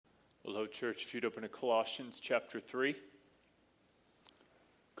Hello, church. If you'd open to Colossians chapter 3.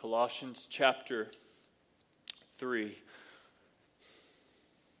 Colossians chapter 3. I'm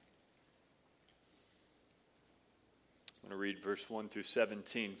going to read verse 1 through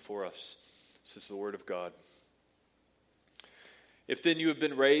 17 for us. This is the word of God. If then you have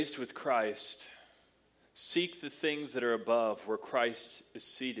been raised with Christ, seek the things that are above, where Christ is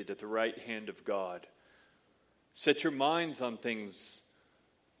seated at the right hand of God. Set your minds on things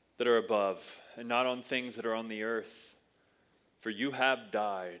that are above, and not on things that are on the earth. For you have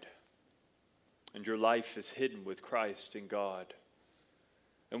died, and your life is hidden with Christ in God.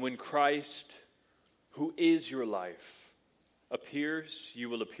 And when Christ, who is your life, appears, you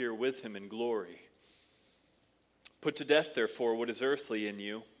will appear with him in glory. Put to death, therefore, what is earthly in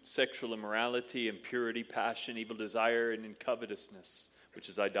you: sexual immorality, impurity, passion, evil desire, and covetousness, which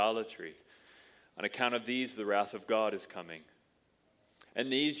is idolatry. On account of these, the wrath of God is coming. And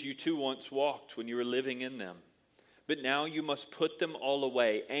these you too once walked when you were living in them. But now you must put them all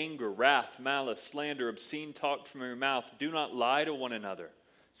away: anger, wrath, malice, slander, obscene talk from your mouth. Do not lie to one another,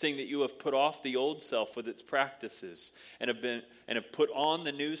 seeing that you have put off the old self with its practices, and have put on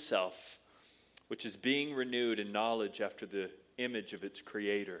the new self, which is being renewed in knowledge after the image of its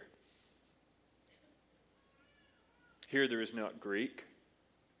creator. Here there is not Greek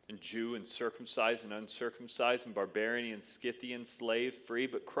and Jew and circumcised and uncircumcised and barbarian and Scythian, slave, free,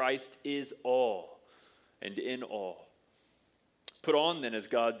 but Christ is all and in all. Put on then as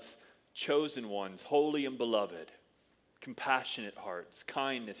God's chosen ones, holy and beloved, compassionate hearts,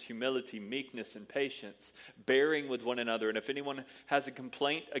 kindness, humility, meekness, and patience, bearing with one another. And if anyone has a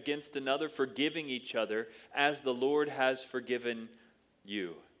complaint against another, forgiving each other as the Lord has forgiven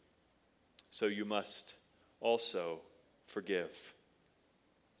you. So you must also forgive.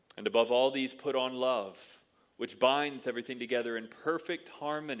 And above all these, put on love, which binds everything together in perfect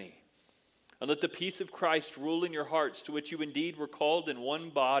harmony. And let the peace of Christ rule in your hearts, to which you indeed were called in one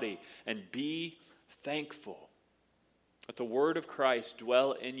body, and be thankful. Let the word of Christ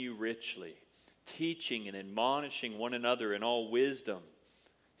dwell in you richly, teaching and admonishing one another in all wisdom,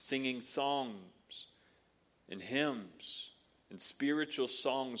 singing songs and hymns and spiritual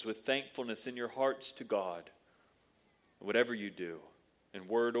songs with thankfulness in your hearts to God. Whatever you do, in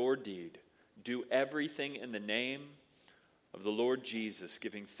word or deed, do everything in the name of the Lord Jesus,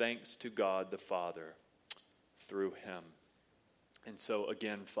 giving thanks to God the Father through him. And so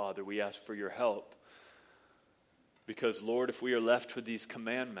again, Father, we ask for your help. Because, Lord, if we are left with these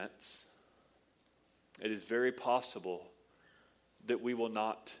commandments, it is very possible that we will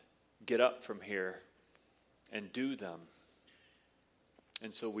not get up from here and do them.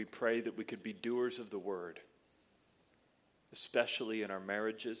 And so we pray that we could be doers of the word, especially in our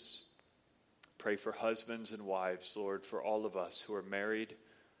marriages. Pray for husbands and wives, Lord, for all of us who are married,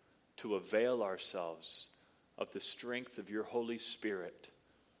 to avail ourselves of the strength of your Holy Spirit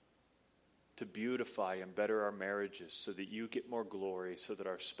to beautify and better our marriages, so that you get more glory, so that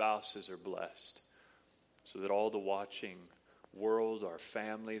our spouses are blessed, so that all the watching world, our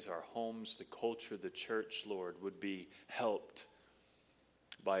families, our homes, the culture, the church, Lord, would be helped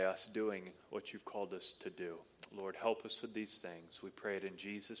by us doing what you've called us to do. Lord, help us with these things. We pray it in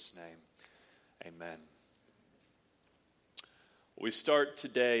Jesus' name. Amen. We start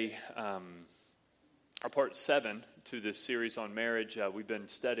today our part 7 to this series on marriage. We've been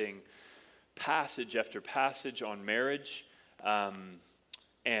studying passage after passage on marriage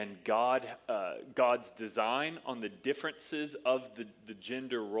and God's design on the differences of the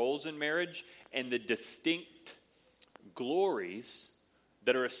gender roles in marriage and the distinct glories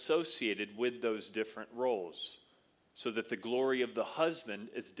that are associated with those different roles, so that the glory of the husband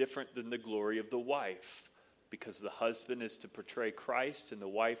is different than the glory of the wife, because the husband is to portray Christ and the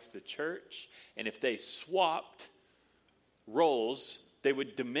wife the church, and if they swapped roles, they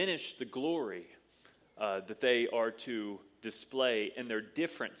would diminish the glory that they are to display in their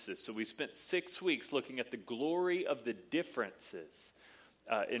differences. So we spent 6 weeks looking at the glory of the differences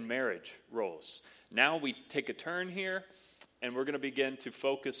in marriage roles. Now we take a turn here, and we're going to begin to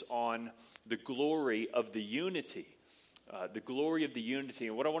focus on the glory of the unity. The glory of the unity.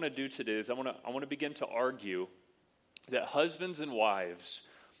 And what I want to do today is I want to begin to argue that husbands and wives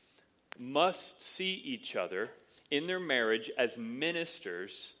must see each other in their marriage as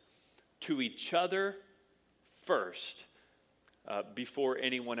ministers to each other first, before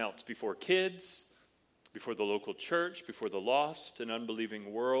anyone else, before kids, before the local church, before the lost and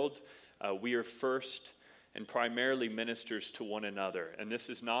unbelieving world. We are first and primarily ministers to one another. And this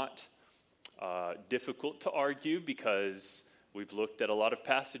is not difficult to argue, because we've looked at a lot of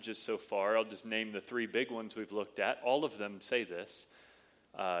passages so far. I'll just name the 3 big ones we've looked at. All of them say this.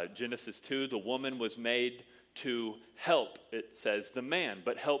 Genesis 2, the woman was made to help, it says, the man.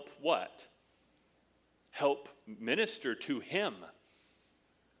 But help what? Help minister to him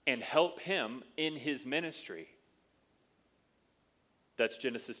and help him in his ministry. That's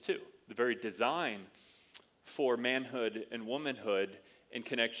Genesis 2. The very design for manhood and womanhood in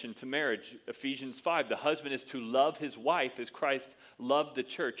connection to marriage. Ephesians 5, the husband is to love his wife as Christ loved the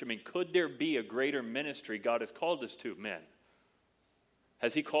church. I mean, could there be a greater ministry God has called us to, men?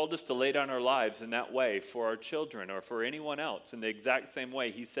 Has he called us to lay down our lives in that way for our children or for anyone else? In the exact same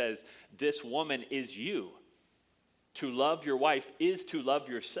way, he says, this woman is you. To love your wife is to love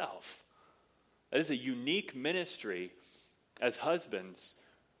yourself. That is a unique ministry as husbands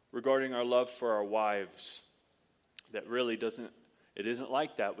regarding our love for our wives that really isn't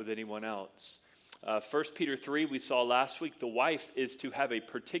like that with anyone else. 1 Peter 3, we saw last week, the wife is to have a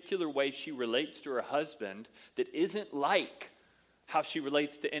particular way she relates to her husband that isn't like how she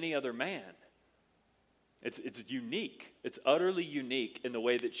relates to any other man. It's unique. It's utterly unique in the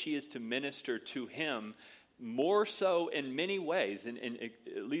way that she is to minister to him, more so in many ways,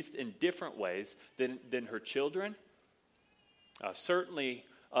 at least in different ways, than her children. Certainly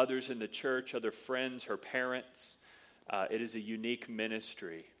others in the church, other friends, her parents. It is a unique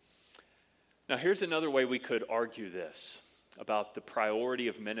ministry. Now, here's another way we could argue this about the priority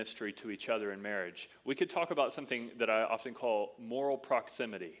of ministry to each other in marriage. We could talk about something that I often call moral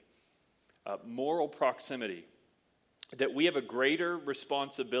proximity. Moral proximity. That we have a greater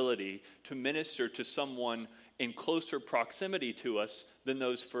responsibility to minister to someone in closer proximity to us than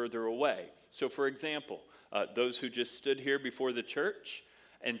those further away. So, for example, those who just stood here before the church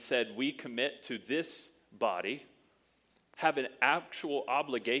and said, we commit to this body, have an actual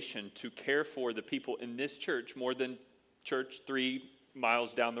obligation to care for the people in this church more than church 3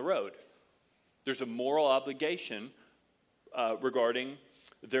 miles down the road. There's a moral obligation regarding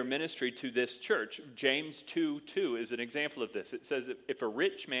their ministry to this church. James 2:2 is an example of this. It says, if a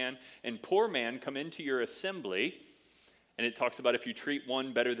rich man and poor man come into your assembly, and it talks about if you treat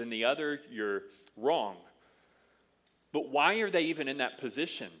one better than the other, you're wrong. But why are they even in that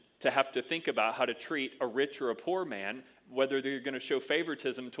position to have to think about how to treat a rich or a poor man, whether they're going to show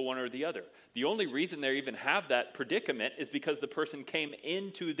favoritism to one or the other? The only reason they even have that predicament is because the person came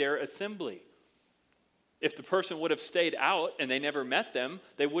into their assembly. If the person would have stayed out and they never met them,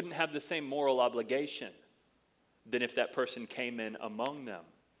 they wouldn't have the same moral obligation than if that person came in among them.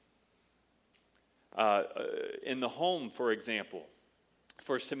 In the home, for example,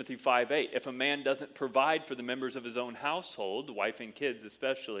 1 Timothy 5:8, if a man doesn't provide for the members of his own household, wife and kids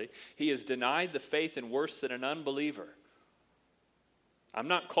especially, he is denied the faith and worse than an unbeliever. I'm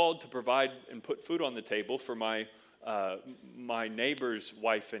not called to provide and put food on the table for my neighbor's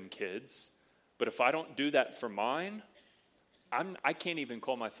wife and kids, but if I don't do that for mine, I can't even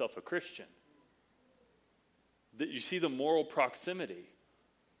call myself a Christian. You see the moral proximity.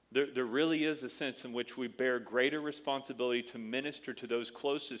 There really is a sense in which we bear greater responsibility to minister to those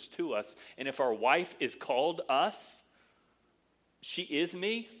closest to us. And if our wife is called us, she is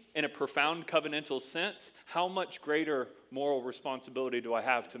me in a profound covenantal sense, how much greater moral responsibility do I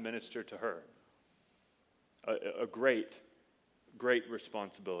have to minister to her? A great, great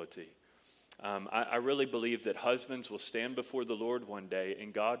responsibility. I really believe that husbands will stand before the Lord one day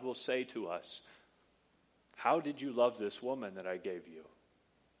and God will say to us, how did you love this woman that I gave you?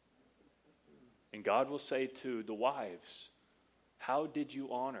 And God will say to the wives, how did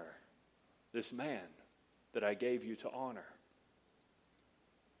you honor this man that I gave you to honor?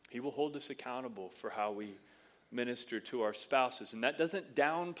 He will hold us accountable for how we minister to our spouses. And that doesn't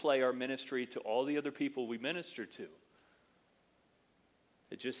downplay our ministry to all the other people we minister to.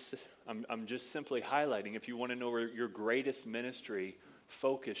 I'm just simply highlighting, if you want to know where your greatest ministry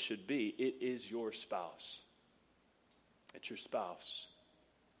focus should be, it is your spouse. It's your spouse.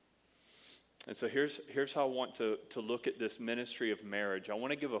 And so here's how I want to look at this ministry of marriage. I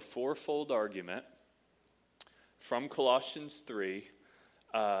want to give a fourfold argument from Colossians 3.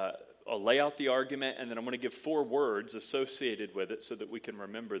 I'll lay out the argument, and then I'm going to give 4 words associated with it so that we can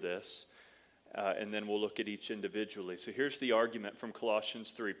remember this. And then we'll look at each individually. So here's the argument from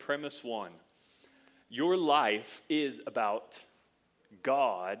Colossians 3. Premise 1. Your life is about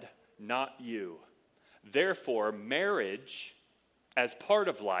God, not you. Therefore, marriage, as part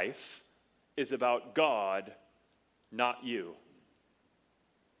of life, is about God, not you.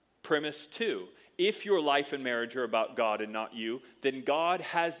 Premise 2. If your life and marriage are about God and not you, then God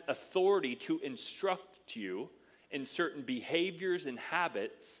has authority to instruct you in certain behaviors and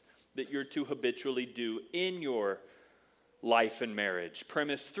habits that you're to habitually do in your life and marriage.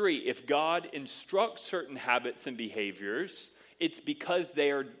 Premise 3, if God instructs certain habits and behaviors It's because they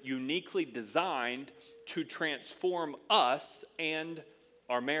are uniquely designed to transform us and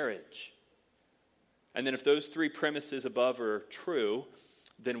our marriage. And then if those three premises above are true,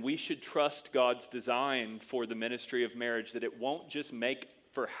 then we should trust God's design for the ministry of marriage, that it won't just make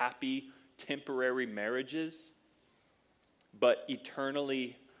for happy, temporary marriages, but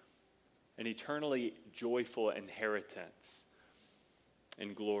eternally joyful inheritance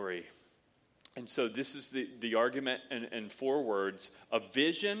and glory. And so this is the argument in 4 words. A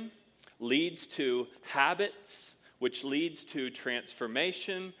vision leads to habits, which leads to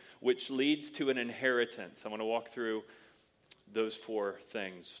transformation, which leads to an inheritance. I want to walk through those 4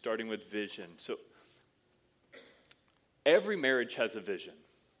 things, starting with vision. So every marriage has a vision.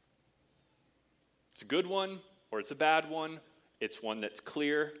 It's a good one or it's a bad one. It's one that's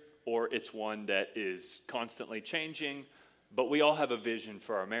clear or it's one that is constantly changing. But we all have a vision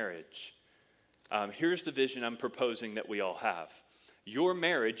for our marriage. Here's the vision I'm proposing that we all have. Your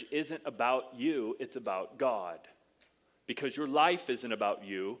marriage isn't about you, it's about God. Because your life isn't about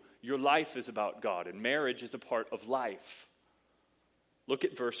you, your life is about God. And marriage is a part of life. Look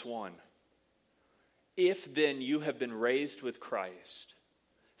at verse 1. If then you have been raised with Christ,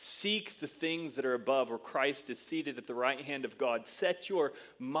 seek the things that are above, where Christ is seated at the right hand of God. Set your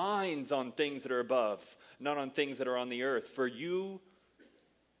minds on things that are above, not on things that are on the earth. For you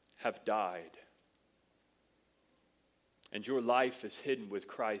have died, and your life is hidden with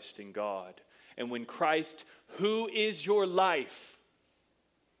Christ in God. And when Christ, who is your life,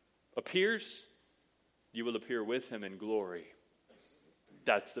 appears, you will appear with him in glory.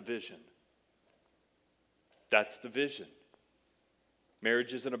 That's the vision. That's the vision.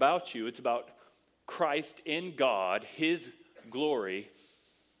 Marriage isn't about you. It's about Christ in God, his glory,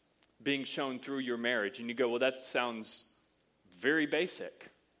 being shown through your marriage. And you go, well, that sounds very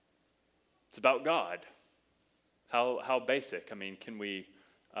basic. It's about God. How basic? I mean, can we...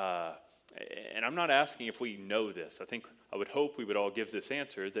 and I'm not asking if we know this. I would hope we would all give this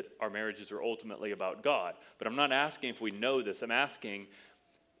answer, that our marriages are ultimately about God. But I'm not asking if we know this. I'm asking,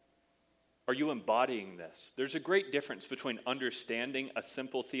 are you embodying this? There's a great difference between understanding a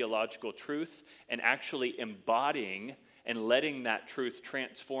simple theological truth and actually embodying and letting that truth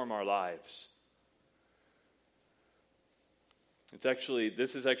transform our lives.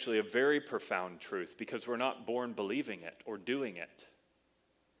 This is actually a very profound truth, because we're not born believing it or doing it.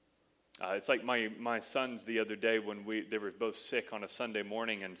 It's like my sons the other day when they were both sick on a Sunday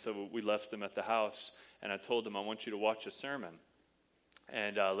morning, and so we left them at the house, and I told them, I want you to watch a sermon.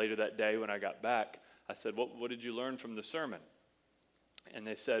 And later that day when I got back, I said, what did you learn from the sermon? And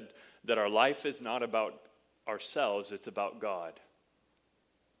they said that our life is not about ourselves, it's about God.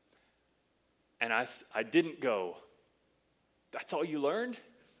 And I didn't go, that's all you learned?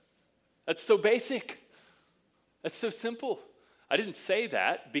 That's so basic. That's so simple. I didn't say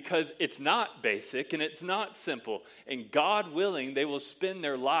that because it's not basic and it's not simple. And God willing, they will spend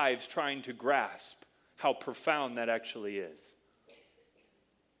their lives trying to grasp how profound that actually is.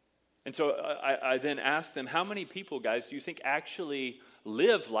 And so I then asked them, how many people, guys, do you think actually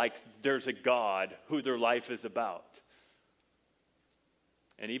live like there's a God who their life is about?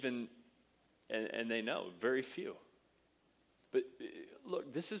 And they know, very few. But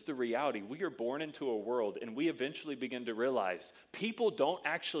look, this is the reality. We are born into a world, and we eventually begin to realize people don't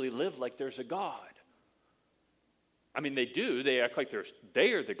actually live like there's a God. I mean, they do. They act like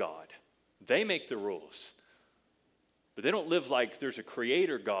they are the God. They make the rules. But they don't live like there's a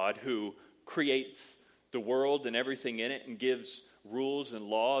creator God who creates the world and everything in it and gives rules and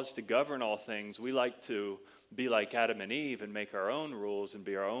laws to govern all things. We like to be like Adam and Eve and make our own rules and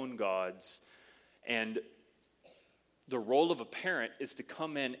be our own gods. And the role of a parent is to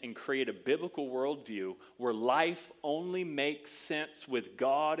come in and create a biblical worldview where life only makes sense with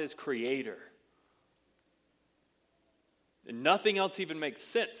God as creator. And nothing else even makes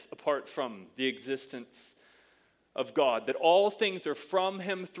sense apart from the existence of God. That all things are from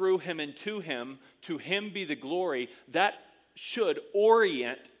him, through him, and to him be the glory. That should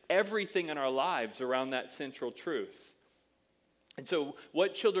orient everything in our lives around that central truth. And so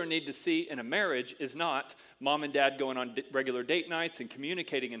what children need to see in a marriage is not mom and dad going on regular date nights and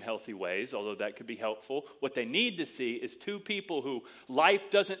communicating in healthy ways, although that could be helpful. What they need to see is two people who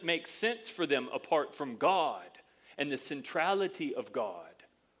life doesn't make sense for them apart from God and the centrality of God.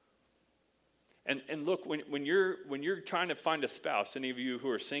 And look, when you're trying to find a spouse, any of you who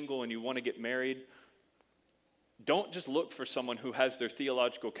are single and you want to get married, don't just look for someone who has their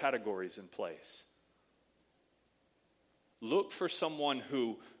theological categories in place. Look for someone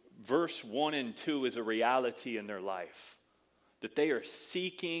who verse 1 and 2 is a reality in their life. That they are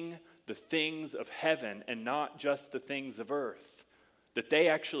seeking the things of heaven and not just the things of earth. That they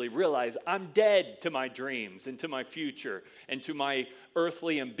actually realize, I'm dead to my dreams and to my future and to my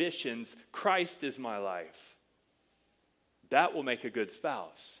earthly ambitions. Christ is my life. That will make a good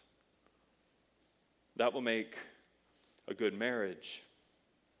spouse. That will make a good marriage.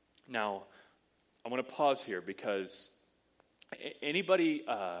 Now, I want to pause here because anybody,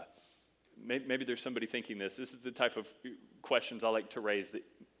 maybe there's somebody thinking this. This is the type of questions I like to raise that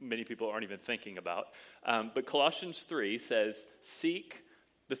many people aren't even thinking about. But Colossians 3 says, seek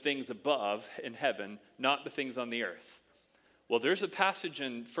the things above in heaven, not the things on the earth. Well, there's a passage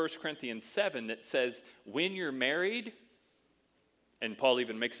in 1 Corinthians 7 that says, when you're married, and Paul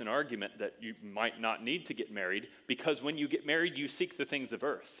even makes an argument that you might not need to get married, because when you get married, you seek the things of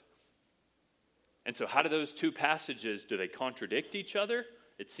earth. And so how do those two passages, do they contradict each other?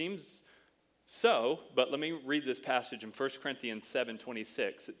 It seems so, but let me read this passage in 1 Corinthians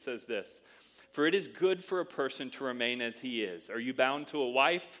 7:26. It says this, for it is good for a person to remain as he is. Are you bound to a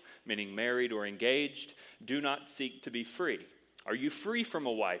wife, meaning married or engaged? Do not seek to be free. Are you free from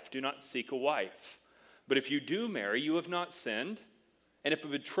a wife? Do not seek a wife. But if you do marry, you have not sinned. And if a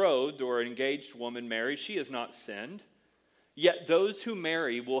betrothed or an engaged woman marries, she has not sinned. Yet those who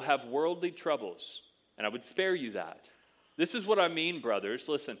marry will have worldly troubles, and I would spare you that. This is what I mean, brothers.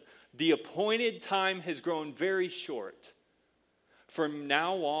 Listen, the appointed time has grown very short. From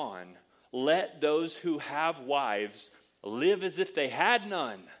now on, let those who have wives live as if they had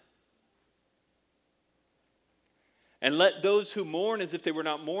none. And let those who mourn as if they were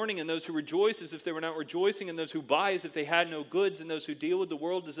not mourning, and those who rejoice as if they were not rejoicing, and those who buy as if they had no goods, and those who deal with the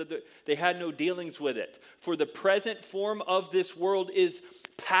world as if they had no dealings with it. For the present form of this world is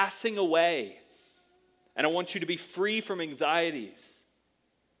passing away. And I want you to be free from anxieties.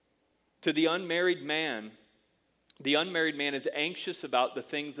 To the unmarried man is anxious about the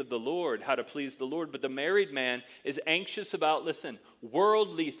things of the Lord, how to please the Lord. But the married man is anxious about, listen,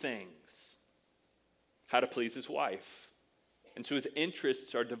 worldly things, how to please his wife. And so his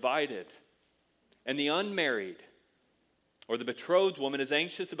interests are divided. And the unmarried or the betrothed woman is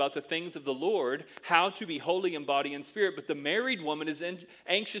anxious about the things of the Lord, how to be holy in body and spirit. But the married woman is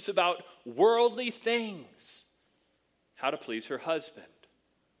anxious about worldly things, how to please her husband.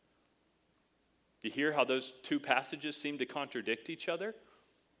 You hear how those two passages seem to contradict each other?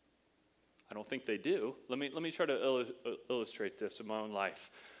 I don't think they do. Let me try to illustrate this in my own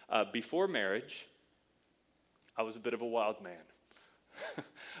life. Before marriage, I was a bit of a wild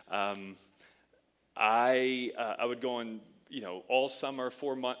man. I would go on, all summer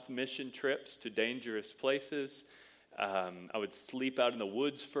 4-month mission trips to dangerous places. I would sleep out in the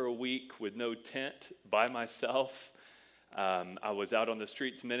woods for a week with no tent by myself. I was out on the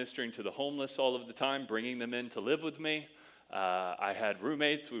streets ministering to the homeless all of the time, bringing them in to live with me. I had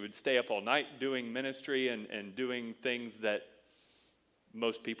roommates. We would stay up all night doing ministry and doing things that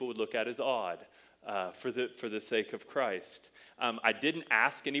most people would look at as odd for the sake of Christ. I didn't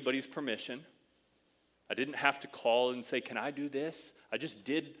ask anybody's permission. I didn't have to call and say, can I do this? I just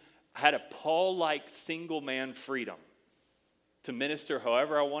did. I had a Paul-like single man freedom to minister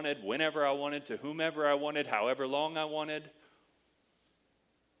however I wanted, whenever I wanted, to whomever I wanted, however long I wanted.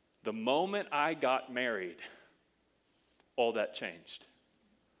 The moment I got married, all that changed.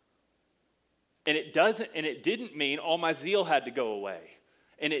 And it didn't mean all my zeal had to go away.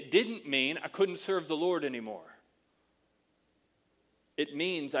 And it didn't mean I couldn't serve the Lord anymore. It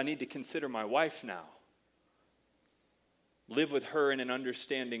means I need to consider my wife now. Live with her in an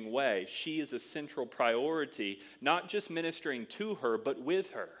understanding way. She is a central priority, not just ministering to her, but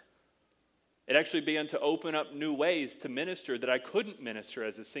with her. It actually began to open up new ways to minister that I couldn't minister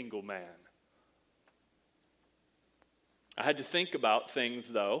as a single man. I had to think about things,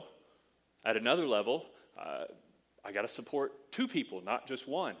 though, at another level. I got to support 2 people, not just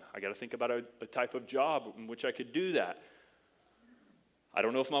one. I got to think about a type of job in which I could do that. I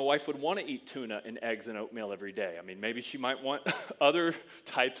don't know if my wife would want to eat tuna and eggs and oatmeal every day. I mean, maybe she might want other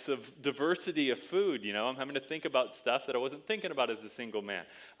types of diversity of food. I'm having to think about stuff that I wasn't thinking about as a single man.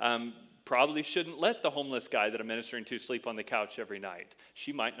 Probably shouldn't let the homeless guy that I'm ministering to sleep on the couch every night.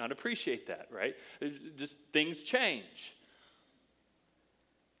 She might not appreciate that, right? Just things change.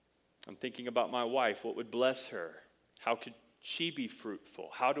 I'm thinking about my wife. What would bless her? How could she be fruitful?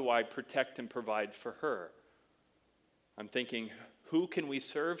 How do I protect and provide for her? I'm thinking, who can we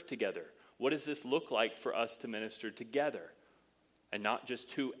serve together? What does this look like for us to minister together? And not just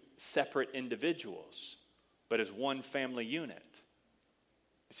 2 separate individuals, but as one family unit.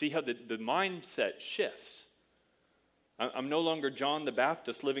 See how the mindset shifts. I'm no longer John the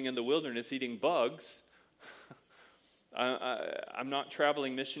Baptist living in the wilderness eating bugs. I'm not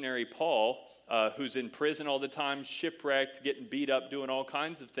traveling missionary Paul, who's in prison all the time, shipwrecked, getting beat up, doing all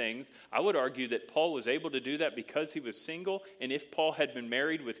kinds of things. I would argue that Paul was able to do that because he was single, and if Paul had been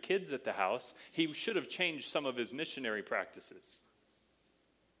married with kids at the house, he should have changed some of his missionary practices.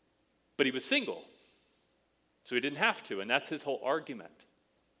 But he was single, so he didn't have to, and that's his whole argument.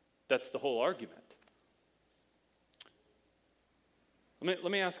 That's the whole argument. Let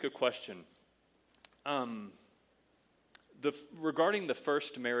me ask a question. Regarding the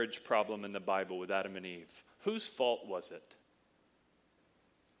first marriage problem in the Bible with Adam and Eve, whose fault was it?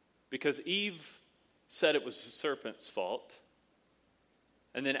 Because Eve said it was the serpent's fault,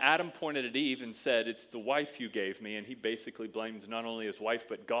 and then Adam pointed at Eve and said, "It's the wife you gave me," and he basically blamed not only his wife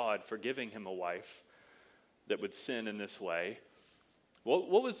but God for giving him a wife that would sin in this way. What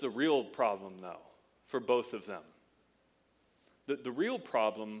was the real problem, though, for both of them? The real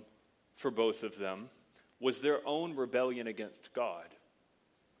problem for both of them was their own rebellion against God.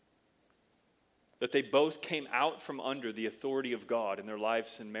 That they both came out from under the authority of God in their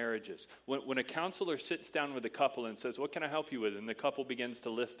lives and marriages. When a counselor sits down with a couple and says, "What can I help you with?" and the couple begins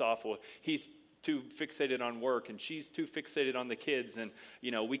to list off, well, he's too fixated on work and she's too fixated on the kids and,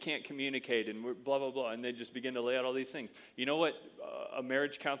 we can't communicate and we're blah, blah, blah. And they just begin to lay out all these things. You know what a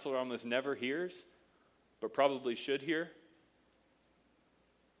marriage counselor almost never hears, but probably should hear?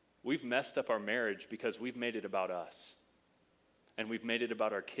 We've messed up our marriage because we've made it about us. And we've made it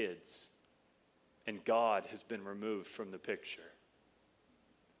about our kids. And God has been removed from the picture.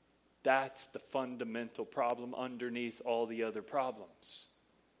 That's the fundamental problem underneath all the other problems.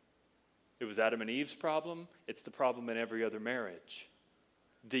 It was Adam and Eve's problem. It's the problem in every other marriage.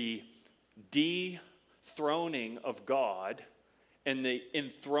 The dethroning of God and the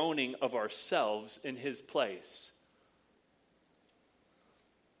enthroning of ourselves in his place.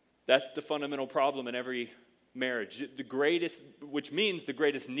 That's the fundamental problem in every marriage. Which means the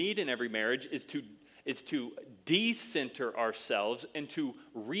greatest need in every marriage is to decenter ourselves and to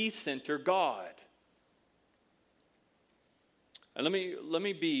recenter God. And let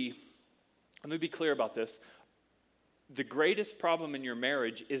me be clear about this. The greatest problem in your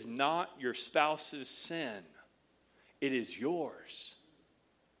marriage is not your spouse's sin. It is yours.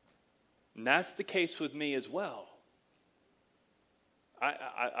 And that's the case with me as well.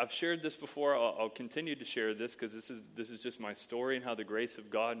 I've shared this before. I'll continue to share this because this is just my story and how the grace of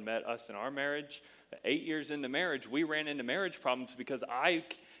God met us in our marriage. 8 years into marriage, we ran into marriage problems because I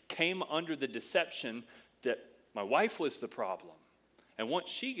came under the deception that my wife was the problem. And once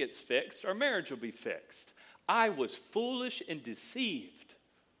she gets fixed, our marriage will be fixed. I was foolish and deceived.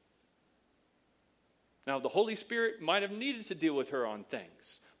 Now, the Holy Spirit might have needed to deal with her on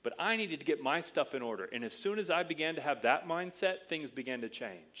things, but I needed to get my stuff in order. And as soon as I began to have that mindset, things began to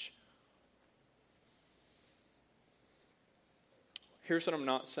change. Here's what I'm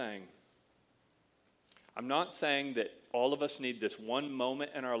not saying. I'm not saying that all of us need this one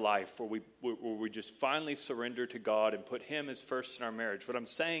moment in our life where we just finally surrender to God and put him as first in our marriage. What I'm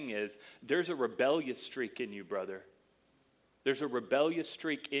saying is there's a rebellious streak in you, brother. There's a rebellious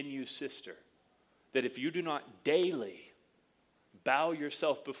streak in you, sister, that if you do not daily bow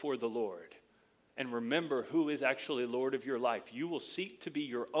yourself before the Lord and remember who is actually Lord of your life, you will seek to be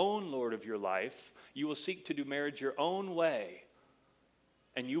your own Lord of your life. You will seek to do marriage your own way,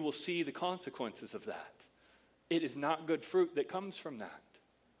 and you will see the consequences of that. It is not good fruit that comes from that.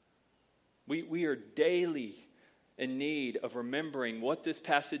 We are daily in need of remembering what this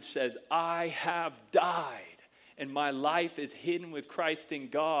passage says. I have died, and my life is hidden with Christ in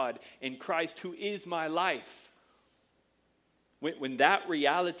God, in Christ who is my life. When that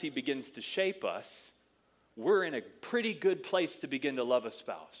reality begins to shape us, we're in a pretty good place to begin to love a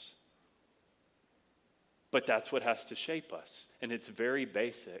spouse. But that's what has to shape us. And it's very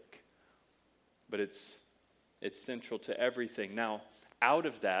basic, but it's central to everything. Now, out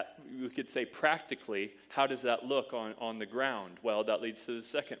of that, we could say practically, how does that look on the ground? Well, that leads to the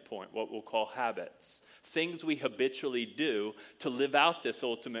second point, what we'll call habits. Things we habitually do to live out this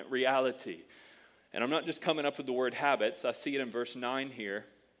ultimate reality. And I'm not just coming up with the word habits. I see it in verse 9 here.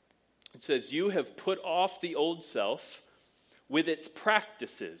 It says, you have put off the old self with its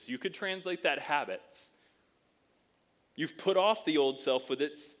practices. You could translate that habits. You've put off the old self with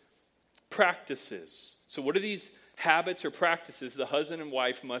its practices. So what are these habits or practices the husband and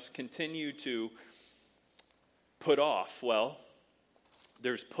wife must continue to put off? Well,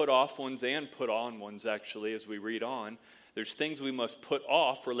 there's put off ones and put on ones, actually, as we read on. There's things we must put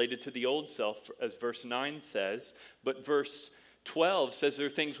off related to the old self, as verse 9 says. But verse 12 says there are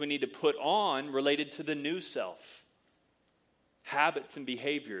things we need to put on related to the new self. Habits and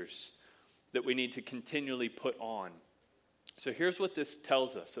behaviors that we need to continually put on. So here's what this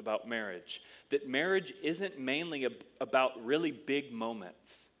tells us about marriage, that marriage isn't mainly about really big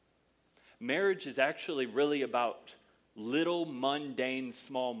moments. Marriage is actually really about little, mundane,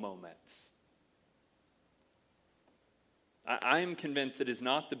 small moments. I am convinced that it's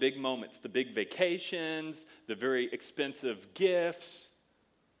not the big moments, the big vacations, the very expensive gifts.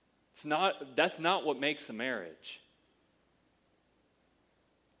 That's not what makes a marriage.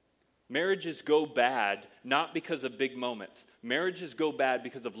 Marriages go bad not because of big moments. Marriages go bad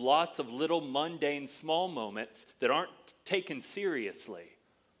because of lots of little mundane small moments that aren't taken seriously.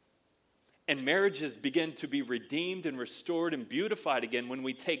 And marriages begin to be redeemed and restored and beautified again when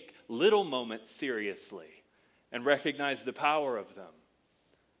we take little moments seriously and recognize the power of them.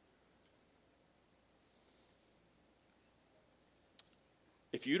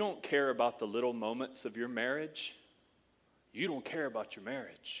 If you don't care about the little moments of your marriage, you don't care about your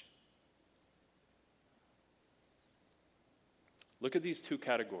marriage. Look at these two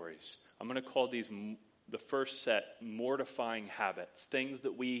categories. I'm going to call these, the first set, mortifying habits, things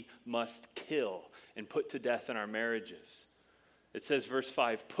that we must kill and put to death in our marriages. It says, verse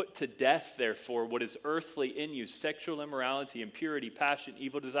 5, put to death, therefore, what is earthly in you, sexual immorality, impurity, passion,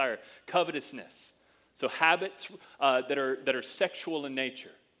 evil desire, covetousness. So habits that are sexual in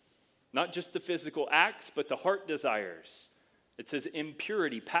nature. Not just the physical acts, but the heart desires. It says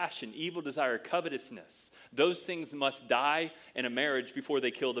impurity, passion, evil desire, covetousness. Those things must die in a marriage before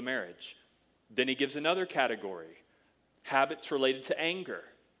they kill the marriage. Then he gives another category, habits related to anger.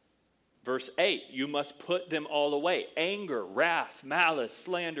 Verse 8, you must put them all away. Anger, wrath, malice,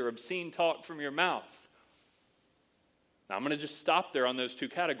 slander, obscene talk from your mouth. Now I'm going to just stop there on those two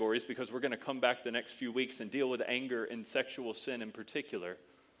categories because we're going to come back the next few weeks and deal with anger and sexual sin in particular.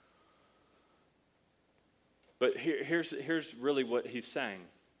 But here's really what he's saying.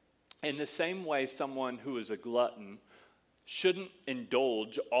 In the same way, someone who is a glutton shouldn't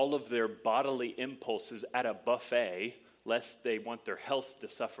indulge all of their bodily impulses at a buffet, lest they want their health to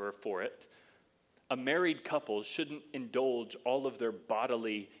suffer for it. A married couple shouldn't indulge all of their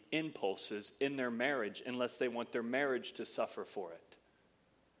bodily impulses in their marriage unless they want their marriage to suffer for it.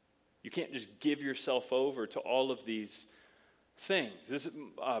 You can't just give yourself over to all of these things.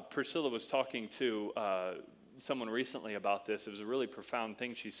 Priscilla was talking to someone recently about this. It was a really profound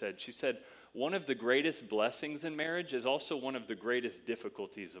thing she said. She said, one of the greatest blessings in marriage is also one of the greatest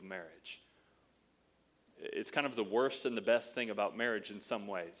difficulties of marriage. It's kind of the worst and the best thing about marriage in some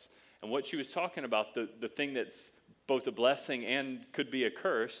ways. And what she was talking about, the thing that's both a blessing and could be a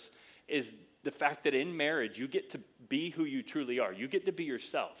curse, is the fact that in marriage you get to be who you truly are. You get to be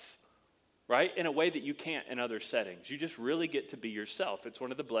yourself, right? In a way that you can't in other settings. You just really get to be yourself. It's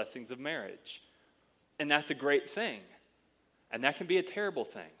one of the blessings of marriage. And that's a great thing. And that can be a terrible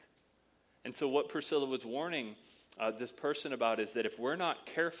thing. And so what Priscilla was warning this person about is that if we're not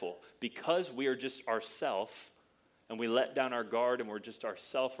careful, because we are just ourself, and we let down our guard and we're just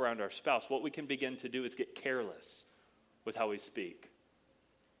ourself around our spouse, what we can begin to do is get careless with how we speak.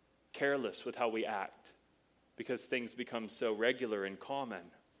 Careless with how we act. Because things become so regular and common.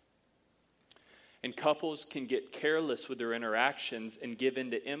 And couples can get careless with their interactions and give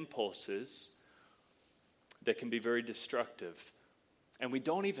in to impulses that can be very destructive. And we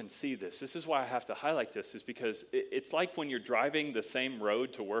don't even see this. This is why I have to highlight this, is because it's like when you're driving the same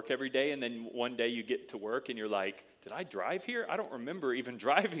road to work every day, and then one day you get to work and you're like, did I drive here? I don't remember even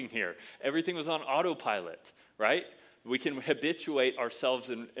driving here. Everything was on autopilot, right? We can habituate ourselves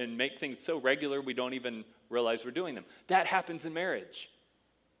and make things so regular we don't even realize we're doing them. That happens in marriage.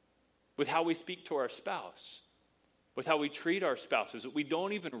 With how we speak to our spouse. With how we treat our spouses. We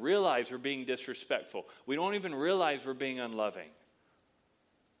don't even realize we're being disrespectful. We don't even realize we're being unloving.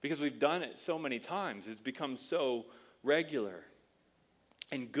 Because we've done it so many times. It's become so regular.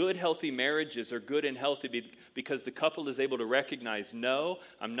 And good, healthy marriages are good and healthy because the couple is able to recognize, no,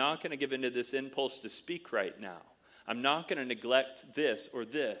 I'm not going to give into this impulse to speak right now. I'm not going to neglect this or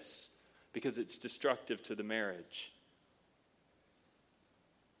this because it's destructive to the marriage.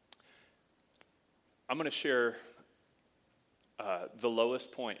 I'm going to share the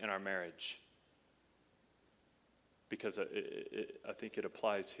lowest point in our marriage because I think it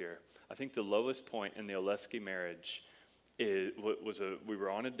applies here. I think the lowest point in the Oleski marriage we were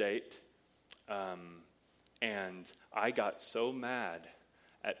on a date, and I got so mad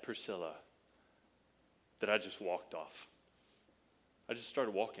at Priscilla that I just walked off. I just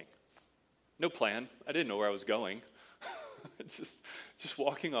started walking. No plan. I didn't know where I was going. just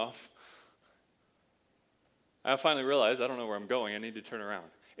walking off. I finally realized I don't know where I'm going. I need to turn around.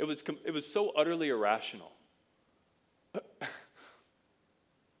 It was so utterly irrational.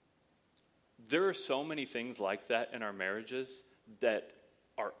 There are so many things like that in our marriages that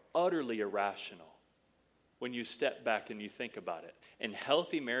are utterly irrational when you step back and you think about it. And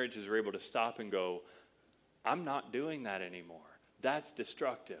healthy marriages are able to stop and go, I'm not doing that anymore. That's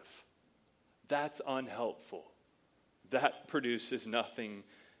destructive. That's unhelpful. That produces nothing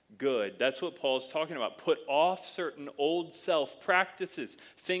good. That's what Paul's talking about. Put off certain old self practices,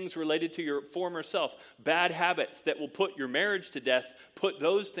 things related to your former self, bad habits that will put your marriage to death. Put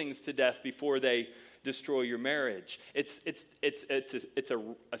those things to death before they destroy your marriage. It's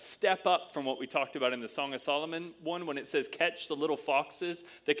a step up from what we talked about in the Song of Solomon one, when it says catch the little foxes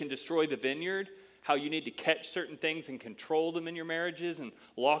that can destroy the vineyard, how you need to catch certain things and control them in your marriages and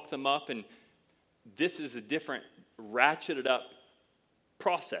lock them up. And this is a different ratcheted up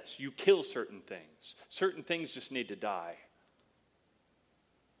process. You kill certain things. Certain things just need to die.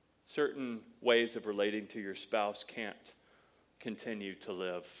 Certain ways of relating to your spouse can't continue to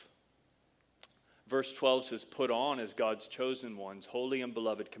live. Verse 12 says, put on as God's chosen ones, holy and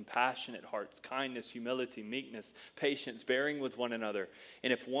beloved, compassionate hearts, kindness, humility, meekness, patience, bearing with one another.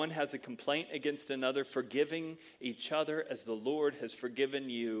 And if one has a complaint against another, forgiving each other as the Lord has forgiven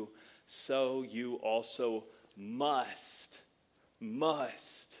you, so you also must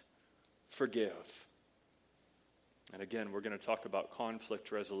forgive. And again, we're going to talk about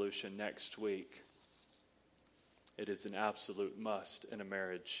conflict resolution next week. It is an absolute must in a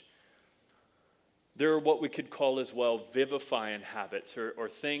marriage. There are what we could call as well vivifying habits, or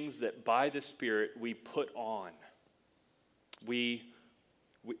things that by the Spirit we put on.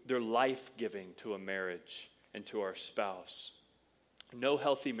 They're life-giving to a marriage and to our spouse. No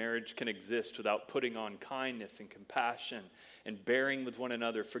healthy marriage can exist without putting on kindness and compassion and bearing with one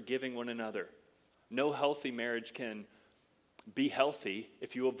another, forgiving one another. No healthy marriage can be healthy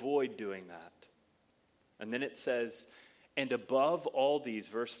if you avoid doing that. And then it says, and above all these,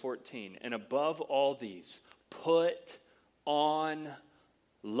 verse 14, and above all these, put on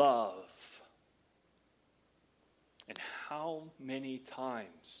love. And how many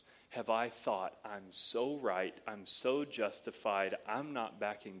times have I thought, I'm so right, I'm so justified, I'm not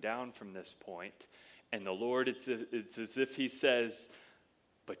backing down from this point. And the Lord, it's as if he says,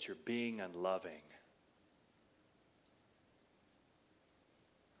 but you're being unloving.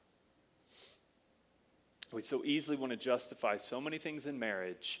 We so easily want to justify so many things in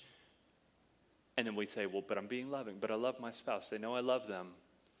marriage, and then we say, well, but I'm being loving, but I love my spouse. They know I love them.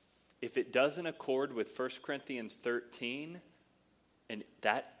 If it doesn't accord with 1 Corinthians 13 and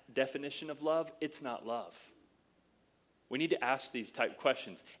that definition of love, it's not love. We need to ask these type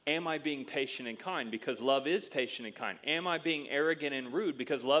questions. Am I being patient and kind? Because love is patient and kind. Am I being arrogant and rude?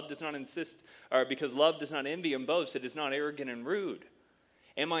 Because love does not because love does not envy and boast. It is not arrogant and rude.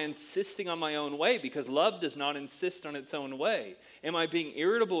 Am I insisting on my own way? Because love does not insist on its own way. Am I being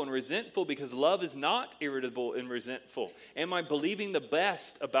irritable and resentful? Because love is not irritable and resentful. Am I believing the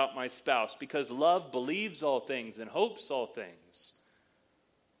best about my spouse? Because love believes all things and hopes all things.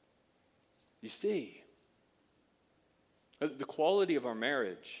 You see, the quality of our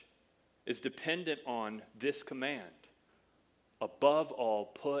marriage is dependent on this command. Above all,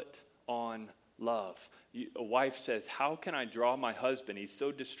 put on love. A wife says, how can I draw my husband? He's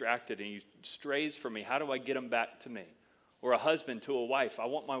so distracted and he strays from me. How do I get him back to me? Or a husband to a wife, I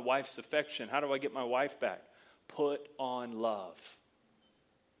want my wife's affection. How do I get my wife back? Put on love.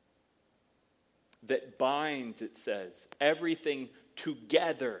 That binds, it says, everything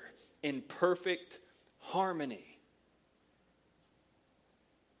together in perfect harmony.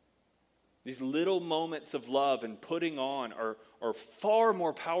 These little moments of love and putting on are far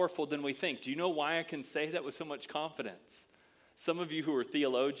more powerful than we think. Do you know why I can say that with so much confidence? Some of you who are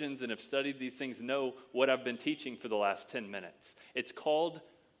theologians and have studied these things know what I've been teaching for the last 10 minutes. It's called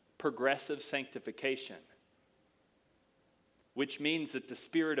progressive sanctification, which means that the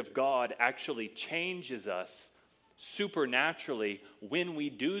Spirit of God actually changes us supernaturally when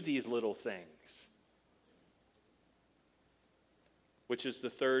we do these little things. Which is the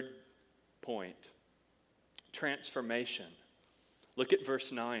third point. Transformation. Look at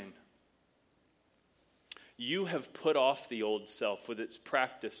verse 9. You have put off the old self with its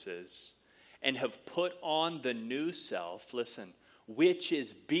practices and have put on the new self, listen, which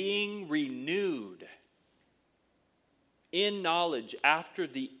is being renewed in knowledge after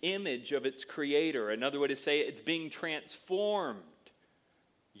the image of its creator. Another way to say it, it's being transformed.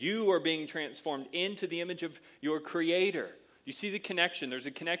 You are being transformed into the image of your creator. You see the connection. There's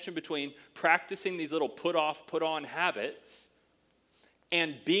a connection between practicing these little put off, put on habits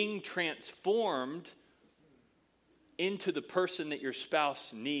and being transformed into the person that your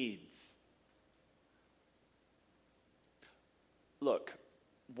spouse needs. Look,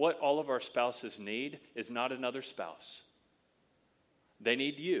 what all of our spouses need is not another spouse. They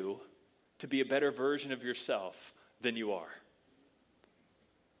need you to be a better version of yourself than you are.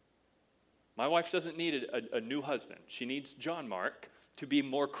 My wife doesn't need a new husband. She needs John Mark to be a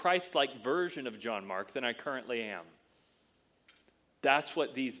more Christ-like version of John Mark than I currently am. That's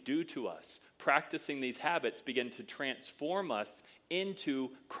what these do to us. Practicing these habits begin to transform us into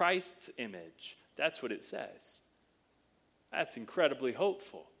Christ's image. That's what it says. That's incredibly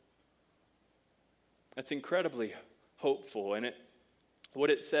hopeful. That's incredibly hopeful. And what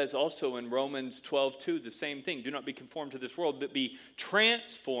it says also in Romans 12:2, the same thing. Do not be conformed to this world, but be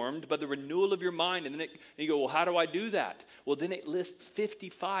transformed by the renewal of your mind. And then you go, well, how do I do that? Well, then it lists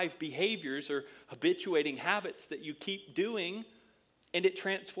 55 behaviors or habituating habits that you keep doing, and it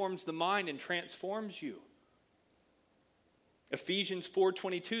transforms the mind and transforms you. Ephesians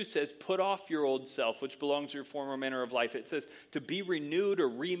 4:22 says, put off your old self, which belongs to your former manner of life. It says to be renewed or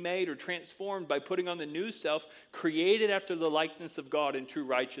remade or transformed by putting on the new self, created after the likeness of God in true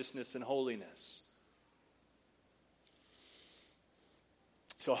righteousness and holiness.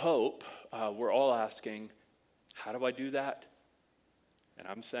 So hope, we're all asking, how do I do that? And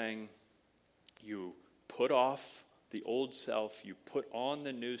I'm saying, you put off the old self, you put on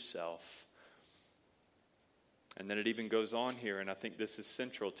the new self. And then it even goes on here, and I think this is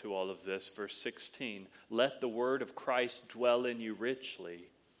central to all of this. Verse 16, let the word of Christ dwell in you richly,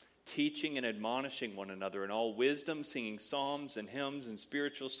 teaching and admonishing one another in all wisdom, singing psalms and hymns and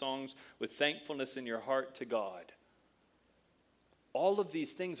spiritual songs with thankfulness in your heart to God. All of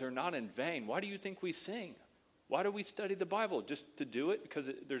these things are not in vain. Why do you think we sing? Why do we study the Bible? Just to do it because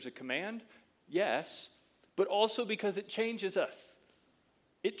there's a command? Yes, but also because it changes us.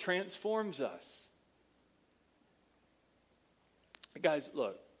 It transforms us. Guys,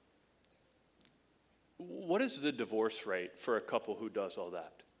 look, what is the divorce rate for a couple who does all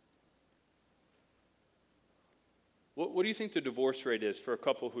that? What do you think the divorce rate is for a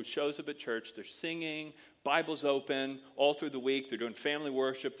couple who shows up at church, they're singing, Bible's open all through the week, they're doing family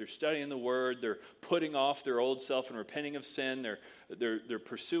worship, they're studying the Word, they're putting off their old self and repenting of sin, they're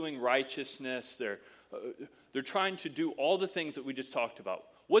pursuing righteousness, they're trying to do all the things that we just talked about.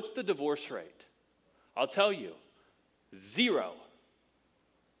 What's the divorce rate? I'll tell you, 0.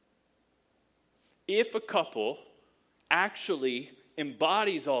 If a couple actually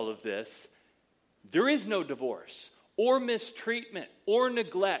embodies all of this, there is no divorce or mistreatment or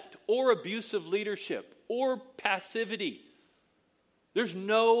neglect or abusive leadership or passivity. There's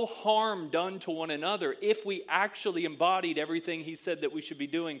no harm done to one another if we actually embodied everything he said that we should be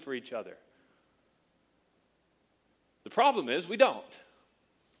doing for each other. The problem is we don't.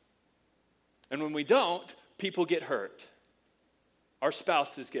 And when we don't, people get hurt. Our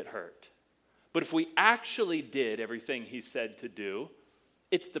spouses get hurt. But if we actually did everything he said to do,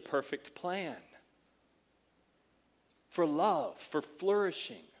 it's the perfect plan. For love, for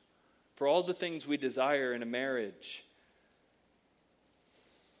flourishing, for all the things we desire in a marriage.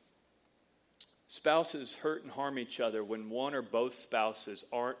 Spouses hurt and harm each other when one or both spouses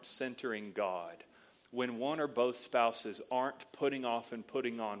aren't centering God. When one or both spouses aren't putting off and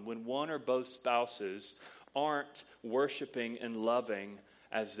putting on. When one or both spouses aren't worshiping and loving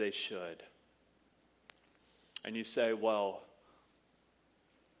as they should. And you say, well,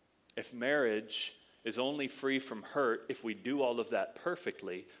 if marriage is only free from hurt if we do all of that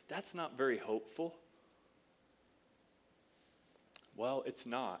perfectly, that's not very hopeful. Well, it's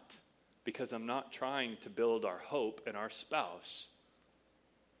not, because I'm not trying to build our hope in our spouse.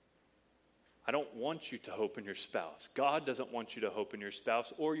 I don't want you to hope in your spouse. God doesn't want you to hope in your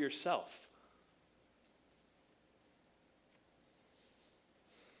spouse or yourself.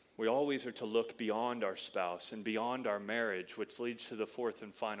 We always are to look beyond our spouse and beyond our marriage, which leads to the fourth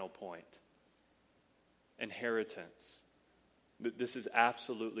and final point. Inheritance. This is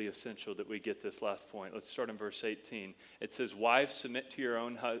absolutely essential that we get this last point. Let's start in verse 18. It says, wives, submit to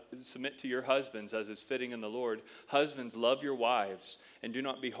your husbands as is fitting in the Lord. Husbands, love your wives and do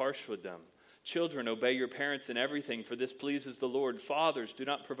not be harsh with them. Children, obey your parents in everything, for this pleases the Lord. Fathers, do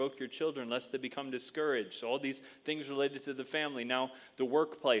not provoke your children, lest they become discouraged. So all these things related to the family. Now, the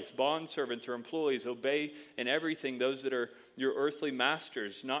workplace, bondservants or employees, obey in everything those that are your earthly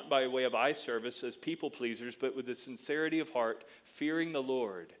masters, not by way of eye service as people pleasers, but with the sincerity of heart, fearing the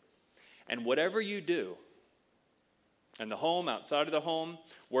Lord. And whatever you do, in the home, outside of the home,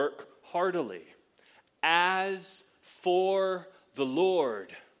 work heartily, as for the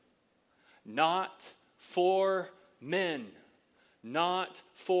Lord, not for men, not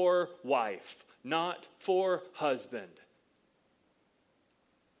for wife, not for husband.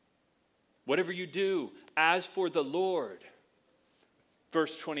 Whatever you do, as for the Lord.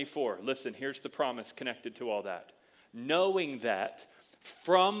 Verse 24, listen, here's the promise connected to all that. Knowing that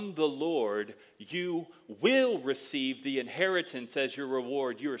from the Lord you will receive the inheritance as your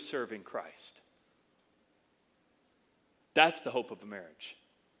reward, you are serving Christ. That's the hope of a marriage.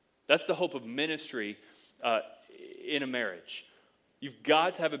 That's the hope of ministry in a marriage. You've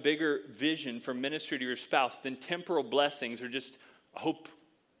got to have a bigger vision for ministry to your spouse than temporal blessings or just hope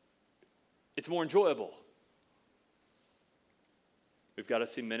it's more enjoyable. We've got to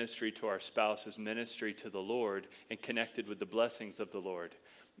see ministry to our spouse as ministry to the Lord and connected with the blessings of the Lord.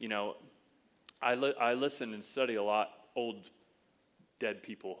 You know, I listen and study a lot old dead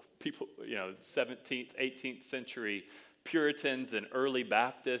people, 17th, 18th century Puritans and early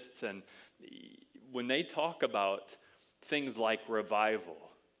Baptists, and when they talk about things like revival,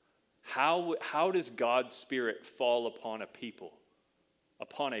 how does God's Spirit fall upon a people,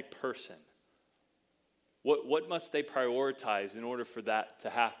 upon a person? What must they prioritize in order for that to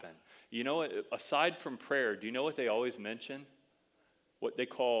happen? You know, aside from prayer, do you know what they always mention? What they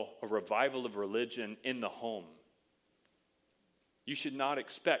call a revival of religion in the home. You should not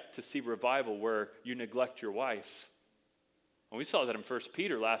expect to see revival where you neglect your wife. And we saw that in 1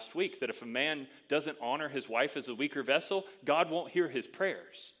 Peter last week, that if a man doesn't honor his wife as a weaker vessel, God won't hear his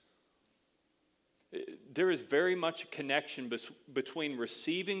prayers. There is very much a connection between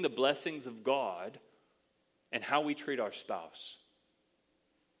receiving the blessings of God and how we treat our spouse.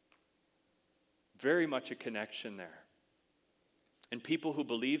 Very much a connection there. And people who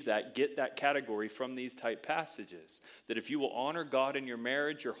believe that get that category from these type passages. That if you will honor God in your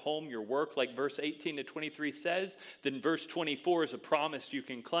marriage, your home, your work, like verse 18 to 23 says, then verse 24 is a promise you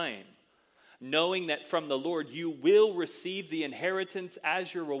can claim. Knowing that from the Lord you will receive the inheritance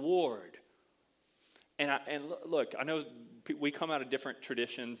as your reward. And look, I know we come out of different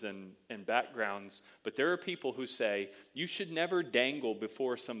traditions and backgrounds, but there are people who say you should never dangle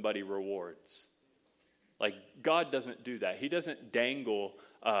before somebody rewards. Like, God doesn't do that. He doesn't dangle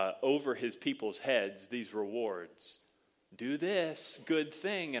over his people's heads these rewards. Do this good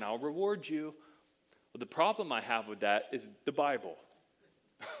thing and I'll reward you. Well, the problem I have with that is the Bible.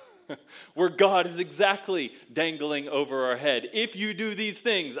 Where God is exactly dangling over our head. If you do these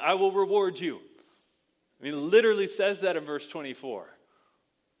things, I will reward you. I mean, it literally says that in verse 24.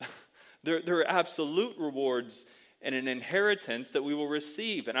 There are absolute rewards and an inheritance that we will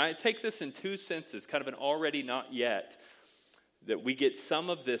receive. And I take this in two senses, kind of an already not yet, that we get some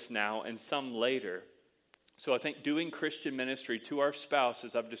of this now and some later. So I think doing Christian ministry to our spouse,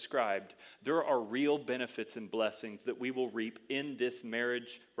 as I've described, there are real benefits and blessings that we will reap in this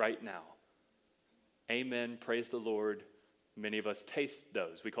marriage right now. Amen. Praise the Lord. Many of us taste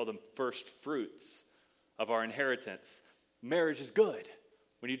those. We call them first fruits of our inheritance. Marriage is good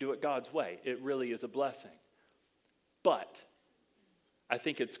when you do it God's way. It really is a blessing. But I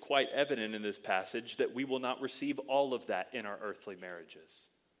think it's quite evident in this passage that we will not receive all of that in our earthly marriages.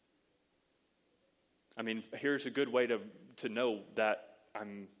 I mean, here's a good way to know that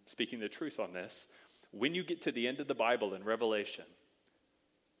I'm speaking the truth on this. When you get to the end of the Bible in Revelation,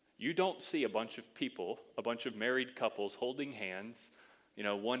 you don't see a bunch of people, a bunch of married couples holding hands,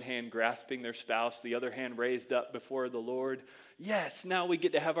 one hand grasping their spouse, the other hand raised up before the Lord. Yes, now we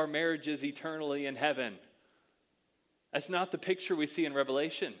get to have our marriages eternally in heaven. That's not the picture we see in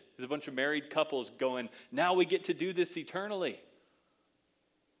Revelation. There's a bunch of married couples going, now we get to do this eternally.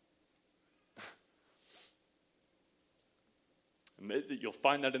 You'll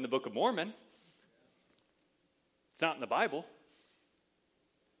find that in the Book of Mormon. It's not in the Bible.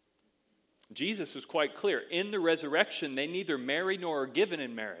 Jesus was quite clear. In the resurrection, they neither marry nor are given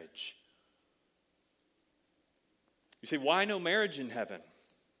in marriage. You say, why no marriage in heaven?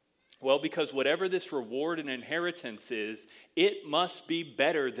 Well, because whatever this reward and inheritance is, it must be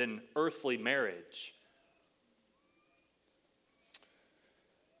better than earthly marriage.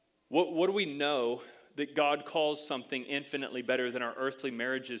 What do we know that God calls something infinitely better than our earthly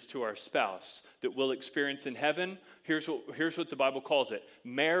marriages to our spouse that we'll experience in heaven? Here's what the Bible calls it.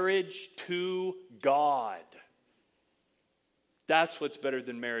 Marriage to God. That's what's better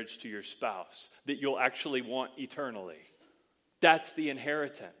than marriage to your spouse, that you'll actually want eternally. That's the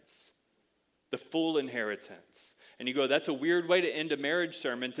inheritance, the full inheritance. And you go, that's a weird way to end a marriage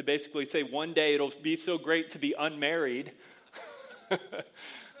sermon, to basically say one day it'll be so great to be unmarried.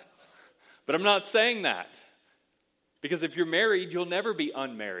 But I'm not saying that. Because if you're married, you'll never be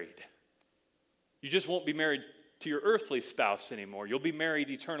unmarried. You just won't be married to your earthly spouse anymore. You'll be married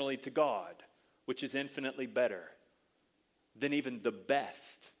eternally to God, which is infinitely better than even the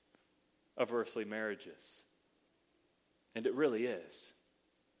best of earthly marriages. And it really is.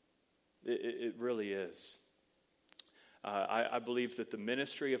 It really is. I believe that the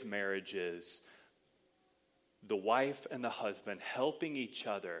ministry of marriage is the wife and the husband helping each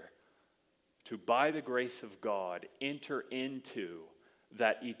other to, by the grace of God, enter into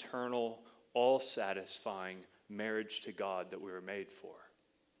that eternal, all-satisfying marriage to God that we were made for.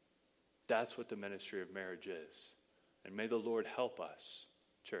 That's what the ministry of marriage is. And may the Lord help us,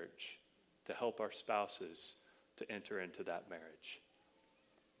 church, to help our spouses to enter into that marriage.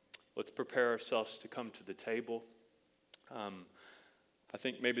 Let's prepare ourselves to come to the table. I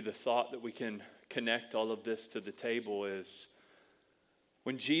think maybe the thought that we can connect all of this to the table is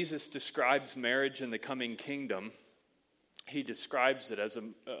when Jesus describes marriage in the coming kingdom, he describes it as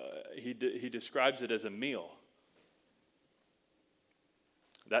a meal.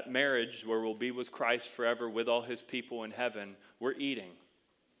 That marriage where we'll be with Christ forever with all his people in heaven, we're eating.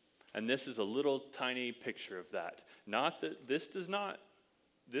 And this is a little tiny picture of that. Not that this is not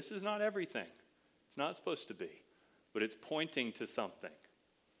everything. It's not supposed to be. But it's pointing to something.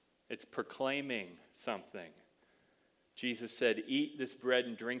 It's proclaiming something. Jesus said, "Eat this bread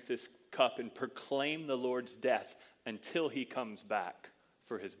and drink this cup and proclaim the Lord's death until he comes back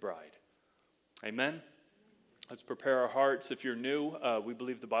for his bride." Amen? Let's prepare our hearts. If you're new, we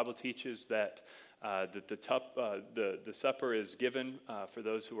believe the Bible teaches that the supper is given for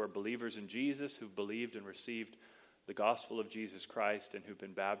those who are believers in Jesus, who've believed and received the gospel of Jesus Christ and who've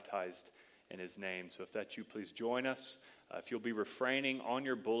been baptized in his name. So if that's you, please join us. If you'll be refraining on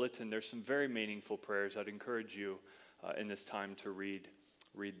your bulletin, there's some very meaningful prayers. I'd encourage you in this time to read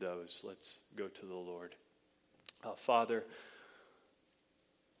those. Let's go to the Lord. Father,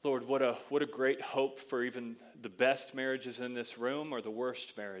 Lord, what a great hope for even the best marriages in this room or the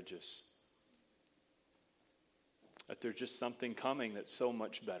worst marriages. That there's just something coming that's so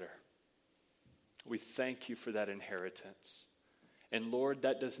much better. We thank you for that inheritance. And Lord,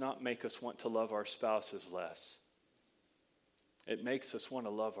 that does not make us want to love our spouses less. It makes us want to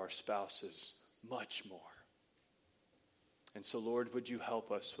love our spouses much more. And so, Lord, would you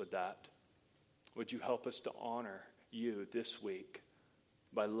help us with that? Would you help us to honor you this week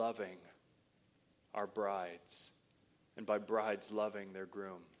by loving our brides and by brides loving their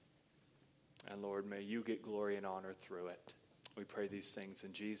groom? And Lord, may you get glory and honor through it. We pray these things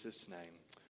in Jesus' name.